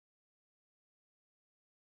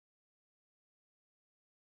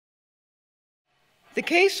The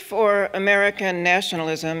case for American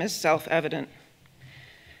nationalism is self-evident.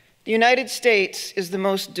 The United States is the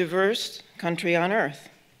most diverse country on earth.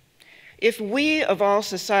 If we, of all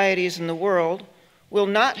societies in the world, will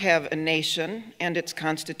not have a nation and its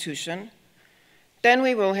constitution, then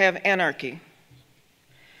we will have anarchy.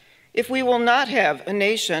 If we will not have a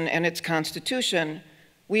nation and its constitution,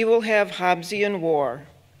 we will have Hobbesian war,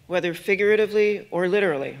 whether figuratively or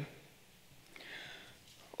literally.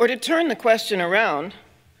 Or to turn the question around,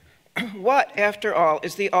 what, after all,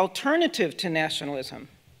 is the alternative to nationalism?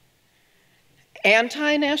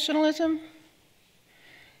 Anti-nationalism?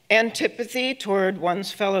 Antipathy toward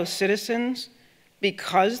one's fellow citizens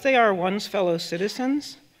because they are one's fellow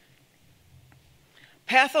citizens?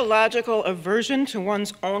 Pathological aversion to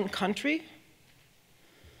one's own country?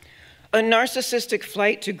 A narcissistic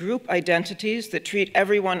flight to group identities that treat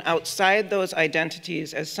everyone outside those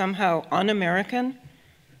identities as somehow un-American?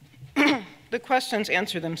 The questions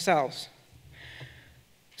answer themselves.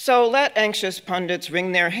 So let anxious pundits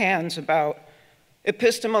wring their hands about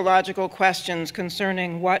epistemological questions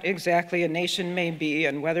concerning what exactly a nation may be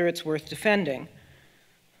and whether it's worth defending.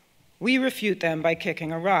 We refute them by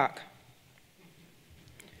kicking a rock.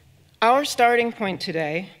 Our starting point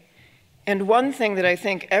today, and one thing that I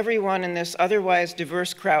think everyone in this otherwise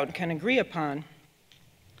diverse crowd can agree upon,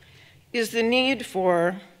 is the need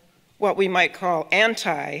for what we might call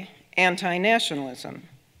anti-nationalism.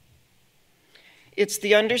 It's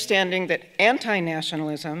the understanding that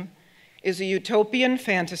anti-nationalism is a utopian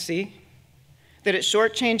fantasy, that it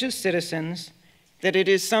shortchanges citizens, that it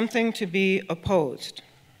is something to be opposed.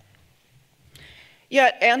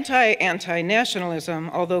 Yet anti-nationalism,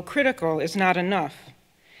 although critical, is not enough.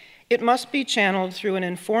 It must be channeled through an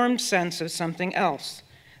informed sense of something else,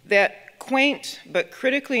 that quaint but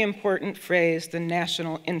critically important phrase, the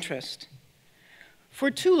national interest.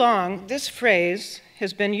 For too long, this phrase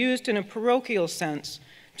has been used in a parochial sense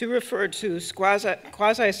to refer to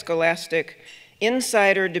quasi-scholastic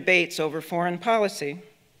insider debates over foreign policy.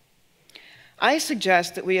 I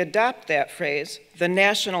suggest that we adopt that phrase, the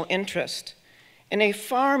national interest, in a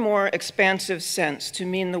far more expansive sense to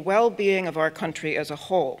mean the well-being of our country as a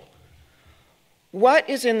whole. What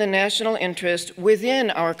is in the national interest within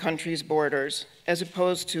our country's borders as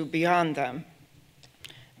opposed to beyond them?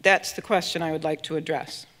 That's the question I would like to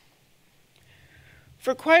address.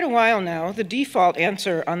 For quite a while now, the default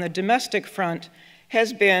answer on the domestic front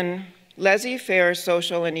has been laissez-faire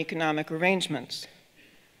social and economic arrangements.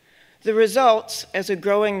 The results, as a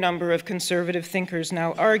growing number of conservative thinkers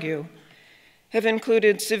now argue, have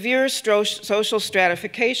included severe social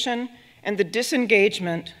stratification and the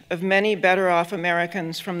disengagement of many better-off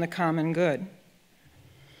Americans from the common good.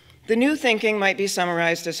 The new thinking might be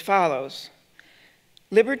summarized as follows.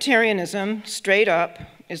 Libertarianism, straight up,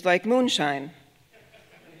 is like moonshine.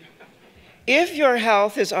 If your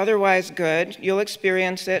health is otherwise good, you'll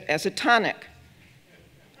experience it as a tonic.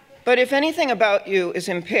 But if anything about you is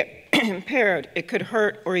impaired, it could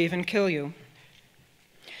hurt or even kill you.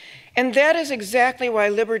 And that is exactly why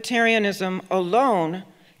libertarianism alone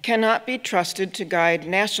cannot be trusted to guide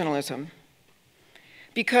nationalism,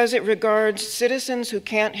 because it regards citizens who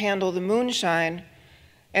can't handle the moonshine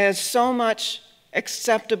as so much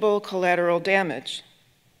acceptable collateral damage.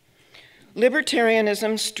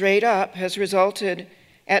 Libertarianism, straight up, has resulted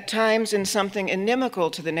at times in something inimical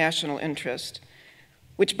to the national interest,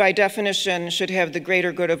 which by definition should have the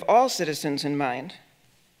greater good of all citizens in mind.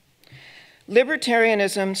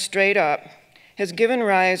 Libertarianism, straight up, has given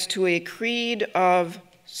rise to a creed of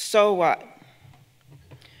so what.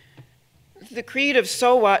 The creed of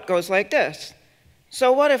so what goes like this.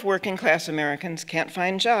 So what if working class Americans can't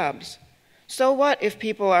find jobs? So what if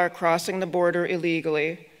people are crossing the border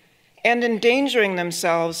illegally and endangering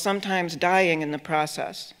themselves, sometimes dying in the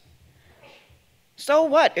process? So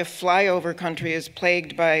what if flyover country is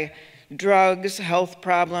plagued by drugs, health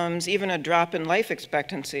problems, even a drop in life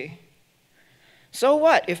expectancy? So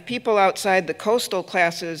what if people outside the coastal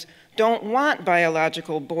classes don't want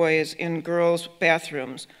biological boys in girls'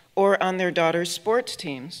 bathrooms or on their daughters' sports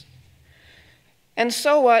teams? And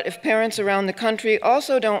so what if parents around the country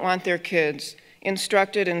also don't want their kids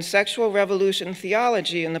instructed in sexual revolution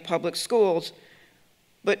theology in the public schools,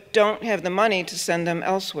 but don't have the money to send them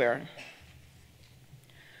elsewhere?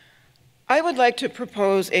 I would like to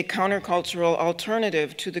propose a countercultural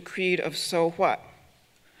alternative to the creed of so what.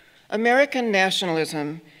 American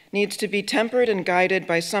nationalism needs to be tempered and guided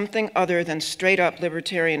by something other than straight-up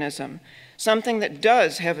libertarianism, something that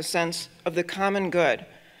does have a sense of the common good,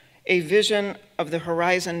 a vision of the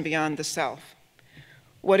horizon beyond the self.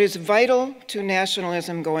 What is vital to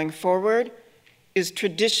nationalism going forward is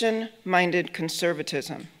tradition-minded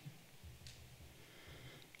conservatism.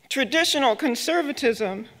 Traditional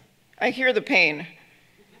conservatism, I hear the pain.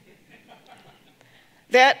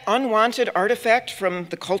 That unwanted artifact from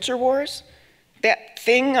the culture wars, that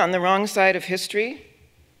thing on the wrong side of history,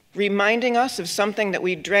 reminding us of something that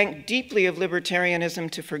we drank deeply of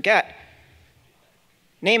libertarianism to forget,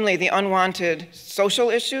 namely the unwanted social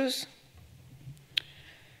issues.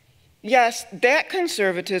 Yes, that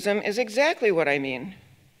conservatism is exactly what I mean.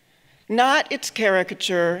 Not its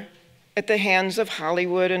caricature at the hands of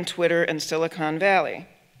Hollywood and Twitter and Silicon Valley.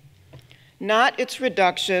 Not its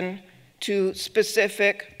reduction to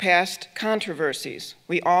specific past controversies.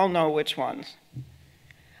 We all know which ones.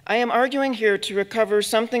 I am arguing here to recover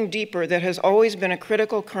something deeper that has always been a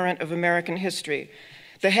critical current of American history,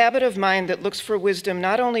 the habit of mind that looks for wisdom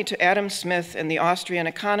not only to Adam Smith and the Austrian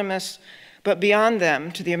economists, but beyond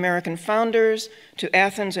them to the American founders, to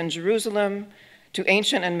Athens and Jerusalem, to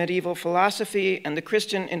ancient and medieval philosophy and the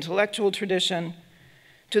Christian intellectual tradition,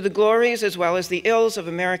 to the glories as well as the ills of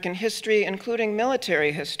American history, including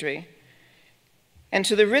military history, and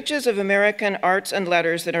to the riches of American arts and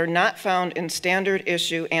letters that are not found in standard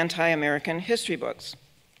issue anti-American history books.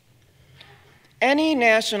 Any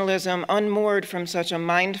nationalism unmoored from such a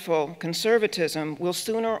mindful conservatism will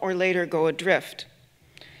sooner or later go adrift.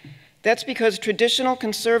 That's because traditional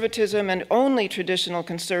conservatism and only traditional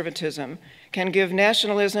conservatism can give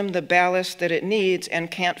nationalism the ballast that it needs and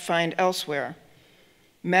can't find elsewhere.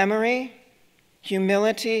 Memory,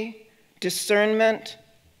 humility, discernment,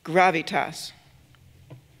 gravitas.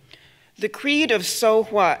 The creed of so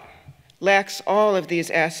what lacks all of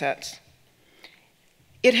these assets.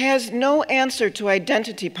 It has no answer to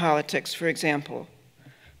identity politics, for example,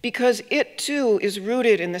 because it too is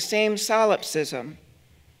rooted in the same solipsism,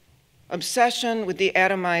 obsession with the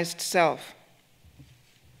atomized self.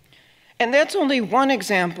 And that's only one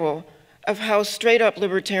example of how straight-up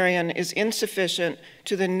libertarian is insufficient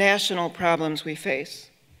to the national problems we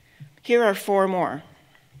face. Here are 4 more.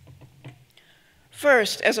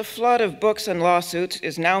 First, as a flood of books and lawsuits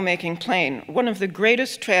is now making plain, one of the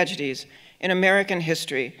greatest tragedies in American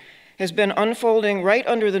history has been unfolding right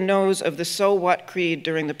under the nose of the so what creed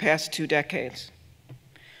during the past 2 decades.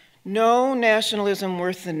 No nationalism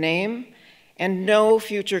worth the name and no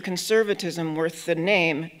future conservatism worth the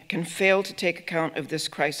name can fail to take account of this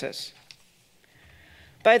crisis.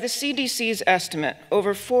 By the CDC's estimate,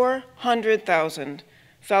 over 400,000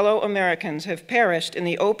 fellow Americans have perished in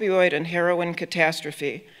the opioid and heroin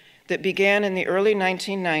catastrophe that began in the early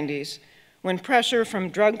 1990s when pressure from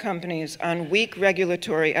drug companies on weak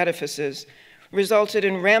regulatory edifices resulted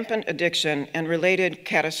in rampant addiction and related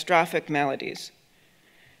catastrophic maladies.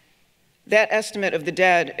 That estimate of the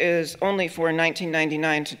dead is only for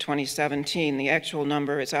 1999 to 2017. The actual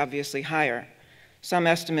number is obviously higher. Some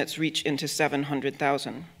estimates reach into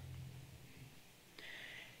 700,000.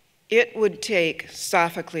 It would take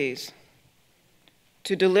Sophocles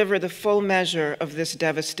to deliver the full measure of this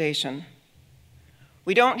devastation.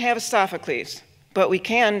 We don't have a Sophocles, but we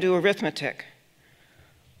can do arithmetic.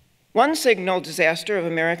 One signal disaster of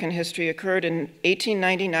American history occurred in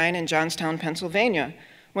 1899 in Johnstown, Pennsylvania,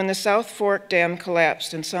 when the South Fork Dam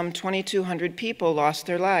collapsed and some 2,200 people lost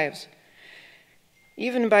their lives.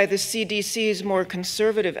 Even by the CDC's more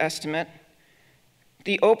conservative estimate,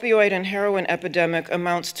 the opioid and heroin epidemic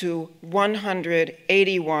amounts to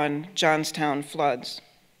 181 Johnstown floods.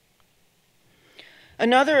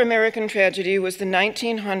 Another American tragedy was the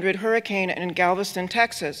 1900 hurricane in Galveston,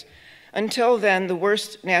 Texas, until then the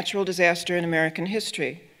worst natural disaster in American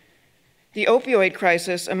history. The opioid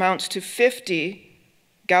crisis amounts to 50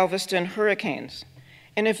 Galveston hurricanes.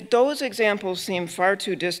 And if those examples seem far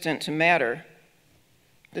too distant to matter,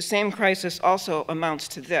 the same crisis also amounts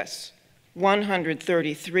to this,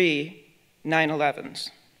 133 9/11s.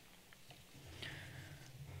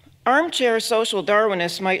 Armchair social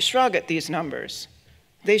Darwinists might shrug at these numbers.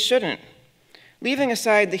 They shouldn't. Leaving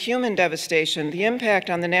aside the human devastation, the impact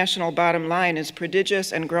on the national bottom line is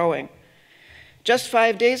prodigious and growing. Just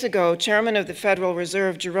 5 days ago, Chairman of the Federal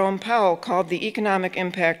Reserve, Jerome Powell, called the economic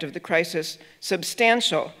impact of the crisis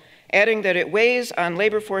substantial, adding that it weighs on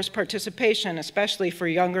labor force participation, especially for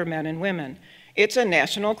younger men and women. It's a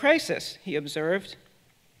national crisis, he observed.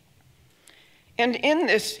 And in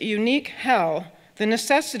this unique hell, the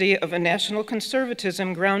necessity of a national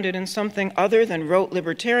conservatism grounded in something other than rote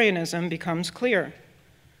libertarianism becomes clear.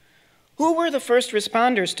 Who were the first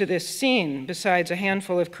responders to this scene besides a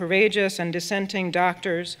handful of courageous and dissenting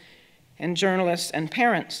doctors and journalists and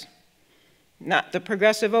parents? Not the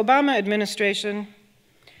progressive Obama administration.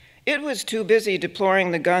 It was too busy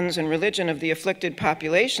deploring the guns and religion of the afflicted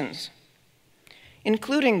populations.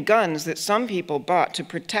 including guns that some people bought to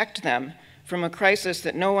protect them from a crisis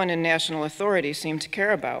that no one in national authority seemed to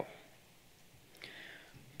care about.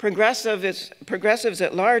 Progressives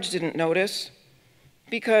at large didn't notice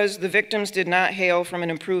because the victims did not hail from an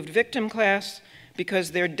improved victim class,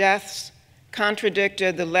 because their deaths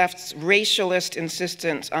contradicted the left's racialist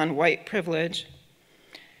insistence on white privilege,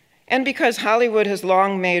 and because Hollywood has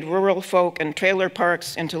long made rural folk and trailer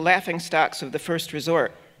parks into laughingstocks of the first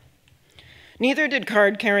resort. Neither did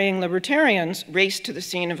card-carrying libertarians race to the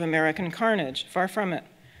scene of American carnage, far from it.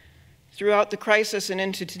 Throughout the crisis and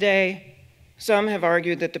into today, some have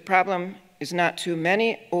argued that the problem is not too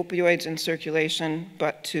many opioids in circulation,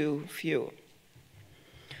 but too few.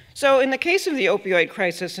 So in the case of the opioid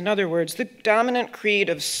crisis, in other words, the dominant creed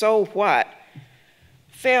of so what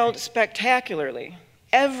failed spectacularly.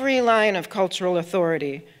 Every line of cultural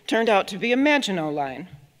authority turned out to be a Maginot Line.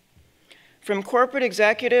 From corporate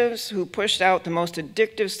executives who pushed out the most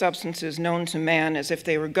addictive substances known to man as if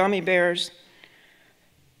they were gummy bears,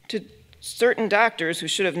 to certain doctors who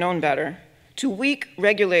should have known better, to weak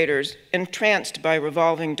regulators entranced by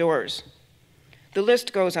revolving doors. The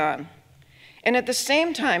list goes on. And at the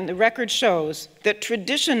same time, the record shows that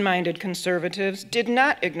tradition-minded conservatives did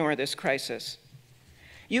not ignore this crisis.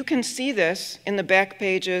 You can see this in the back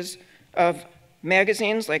pages of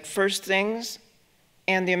magazines like First Things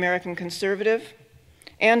and The American Conservative,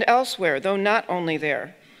 and elsewhere, though not only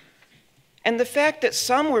there. And the fact that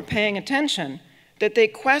some were paying attention, that they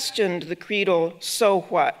questioned the creedal so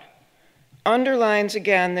what, underlines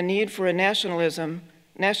again the need for a nationalism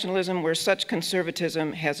where such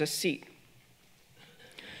conservatism has a seat.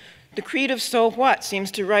 The creed of so what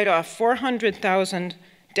seems to write off 400,000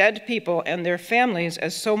 dead people and their families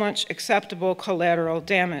as so much acceptable collateral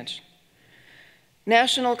damage.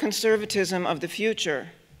 National conservatism of the future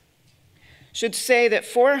should say that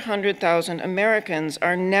 400,000 Americans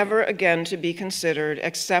are never again to be considered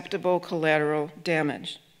acceptable collateral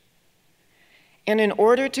damage. And in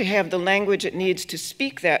order to have the language it needs to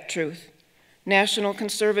speak that truth, national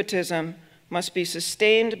conservatism must be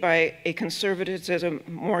sustained by a conservatism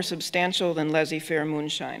more substantial than laissez-faire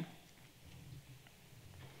moonshine.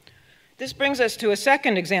 This brings us to a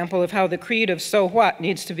second example of how the creed of so what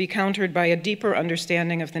needs to be countered by a deeper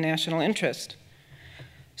understanding of the national interest.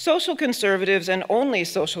 Social conservatives and only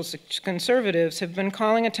social conservatives have been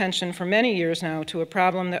calling attention for many years now to a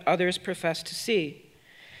problem that others profess to see.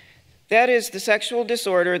 That is the sexual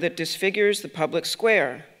disorder that disfigures the public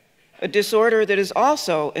square, a disorder that is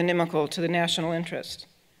also inimical to the national interest.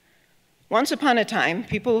 Once upon a time,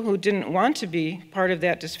 people who didn't want to be part of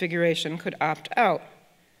that disfiguration could opt out.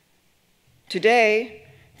 Today,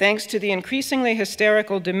 thanks to the increasingly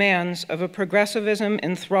hysterical demands of a progressivism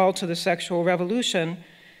enthralled to the sexual revolution,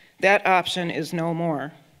 that option is no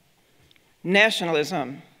more.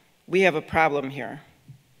 Nationalism, we have a problem here.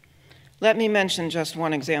 Let me mention just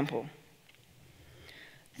one example.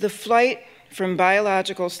 The flight from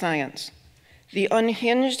biological science, the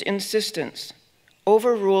unhinged insistence,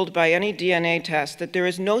 overruled by any DNA test, that there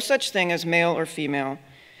is no such thing as male or female,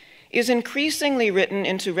 is increasingly written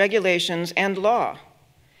into regulations and law.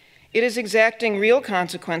 It is exacting real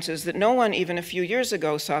consequences that no one even a few years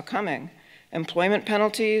ago saw coming. Employment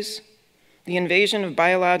penalties, the invasion of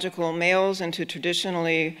biological males into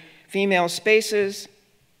traditionally female spaces,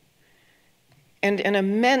 and an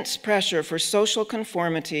immense pressure for social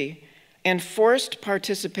conformity and forced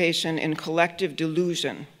participation in collective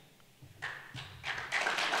delusion.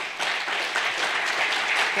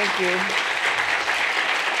 Thank you.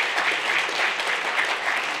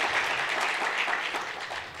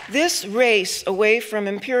 This race away from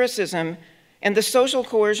empiricism and the social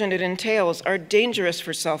coercion it entails are dangerous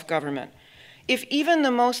for self-government. If even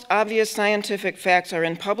the most obvious scientific facts are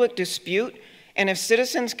in public dispute, and if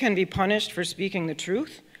citizens can be punished for speaking the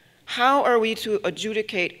truth, how are we to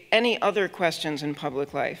adjudicate any other questions in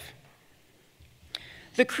public life?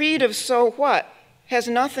 The creed of so what has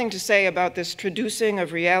nothing to say about this traducing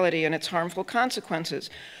of reality and its harmful consequences.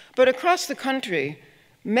 But across the country,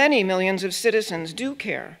 many millions of citizens do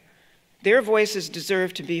care. Their voices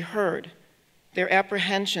deserve to be heard. Their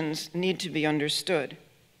apprehensions need to be understood.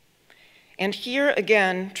 And here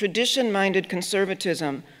again, tradition-minded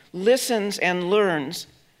conservatism listens and learns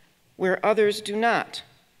where others do not.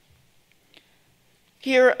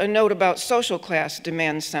 Here, a note about social class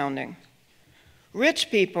demands sounding.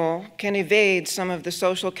 Rich people can evade some of the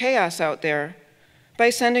social chaos out there by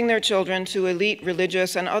sending their children to elite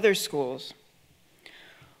religious and other schools.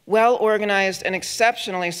 Well-organized and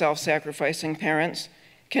exceptionally self-sacrificing parents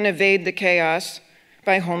can evade the chaos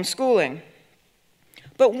by homeschooling.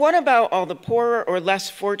 But what about all the poorer or less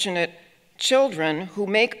fortunate children who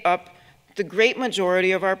make up the great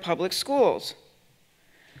majority of our public schools.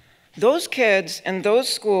 Those kids and those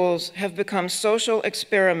schools have become social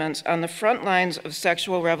experiments on the front lines of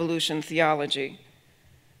sexual revolution theology.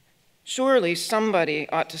 Surely somebody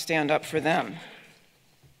ought to stand up for them.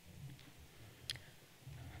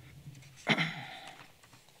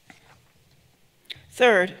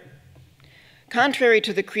 Third, contrary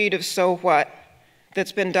to the creed of so what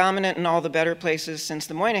that's been dominant in all the better places since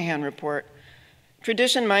the Moynihan Report,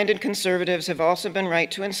 tradition-minded conservatives have also been right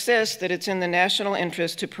to insist that it's in the national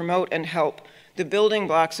interest to promote and help the building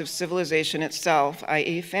blocks of civilization itself,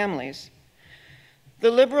 i.e. families.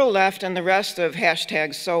 The liberal left and the rest of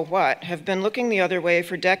 #SoWhat have been looking the other way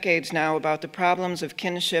for decades now about the problems of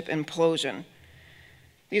kinship implosion.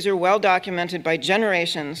 These are well documented by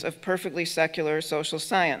generations of perfectly secular social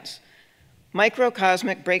science.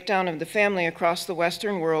 Microcosmic breakdown of the family across the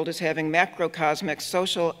Western world is having macrocosmic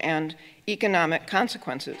social and economic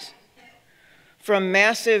consequences. From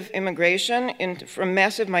massive migration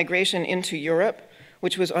into Europe,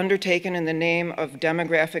 which was undertaken in the name of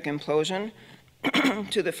demographic implosion,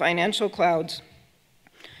 to the financial clouds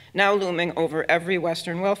now looming over every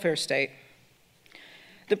Western welfare state.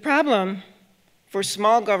 The problem for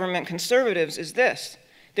small government conservatives is this: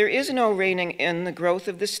 there is no reining in the growth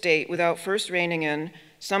of the state without first reining in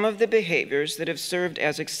some of the behaviors that have served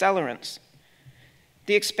as accelerants.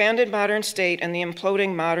 The expanded modern state and the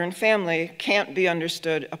imploding modern family can't be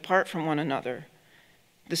understood apart from one another.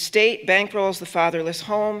 The state bankrolls the fatherless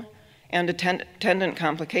home and attendant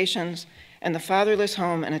complications, and the fatherless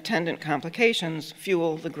home and attendant complications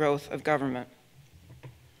fuel the growth of government.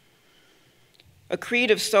 A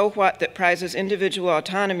creed of so what that prizes individual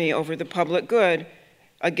autonomy over the public good,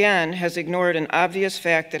 again, has ignored an obvious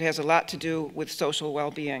fact that has a lot to do with social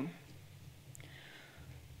well-being.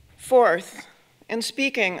 Fourth, and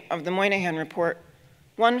speaking of the Moynihan Report,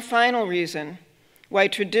 one final reason why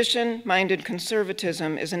tradition-minded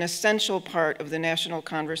conservatism is an essential part of the national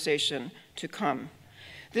conversation to come.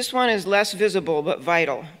 This one is less visible but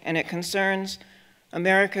vital, and it concerns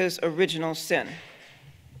America's original sin.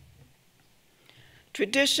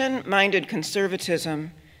 Tradition-minded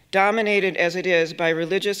conservatism, dominated as it is by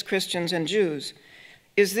religious Christians and Jews,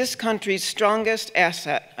 is this country's strongest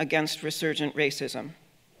asset against resurgent racism.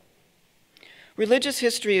 Religious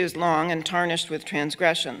history is long and tarnished with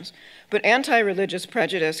transgressions, but anti-religious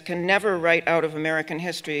prejudice can never write out of American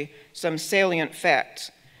history some salient facts.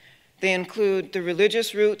 They include the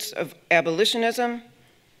religious roots of abolitionism,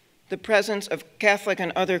 the presence of Catholic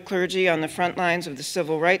and other clergy on the front lines of the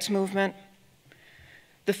civil rights movement,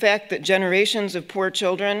 the fact that generations of poor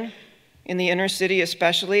children, in the inner city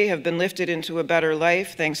especially, have been lifted into a better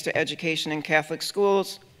life thanks to education in Catholic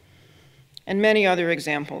schools, and many other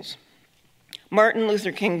examples. Martin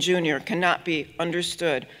Luther King Jr. cannot be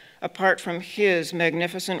understood apart from his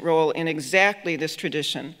magnificent role in exactly this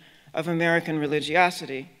tradition of American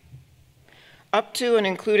religiosity. Up to and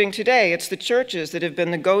including today, it's the churches that have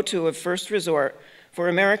been the go-to of first resort for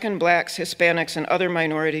American blacks, Hispanics, and other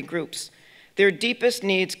minority groups. Their deepest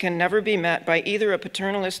needs can never be met by either a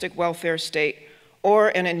paternalistic welfare state or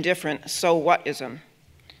an indifferent so-whatism,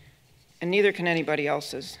 and neither can anybody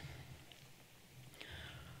else's.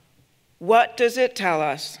 What does it tell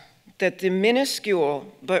us that the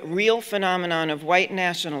minuscule but real phenomenon of white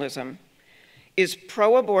nationalism is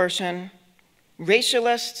pro-abortion,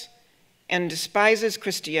 racialist, and despises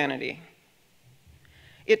Christianity?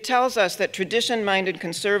 It tells us that tradition-minded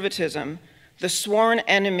conservatism, the sworn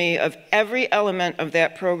enemy of every element of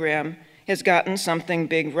that program, has gotten something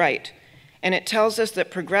big right. And it tells us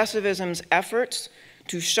that progressivism's efforts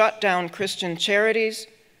to shut down Christian charities,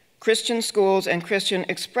 Christian schools, and Christian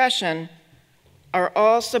expression are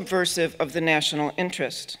all subversive of the national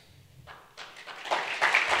interest.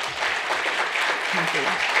 Thank you.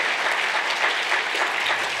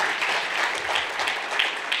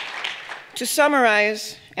 To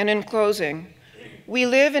summarize, and in closing, we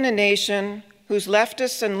live in a nation whose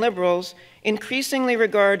leftists and liberals increasingly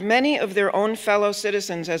regard many of their own fellow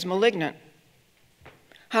citizens as malignant.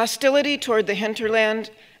 Hostility toward the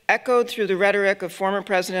hinterland echoed through the rhetoric of former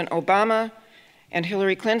President Obama and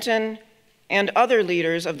Hillary Clinton and other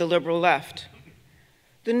leaders of the liberal left.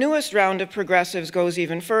 The newest round of progressives goes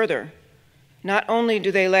even further. Not only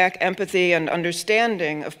do they lack empathy and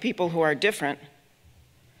understanding of people who are different,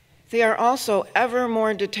 they are also ever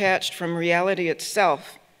more detached from reality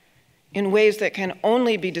itself in ways that can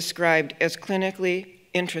only be described as clinically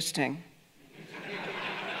interesting.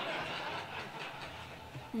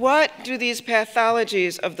 What do these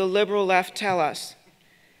pathologies of the liberal left tell us?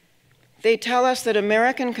 They tell us that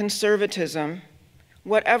American conservatism,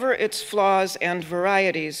 whatever its flaws and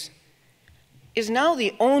varieties, is now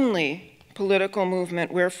the only political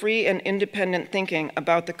movement where free and independent thinking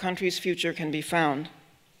about the country's future can be found.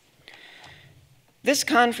 This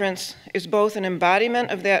conference is both an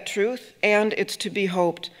embodiment of that truth and, it's to be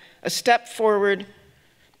hoped, a step forward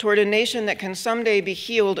toward a nation that can someday be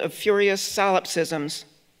healed of furious solipsisms,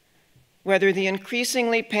 whether the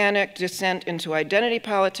increasingly panicked descent into identity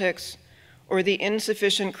politics or the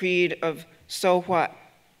insufficient creed of so what.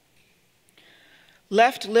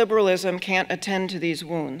 Left liberalism can't attend to these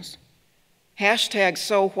wounds. Hashtag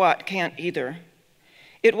so what can't either.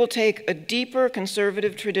 It will take a deeper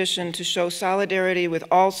conservative tradition to show solidarity with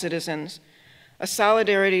all citizens, a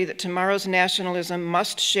solidarity that tomorrow's nationalism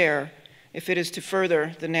must share if it is to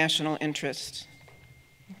further the national interests.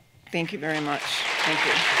 Thank you very much. Thank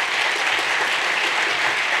you.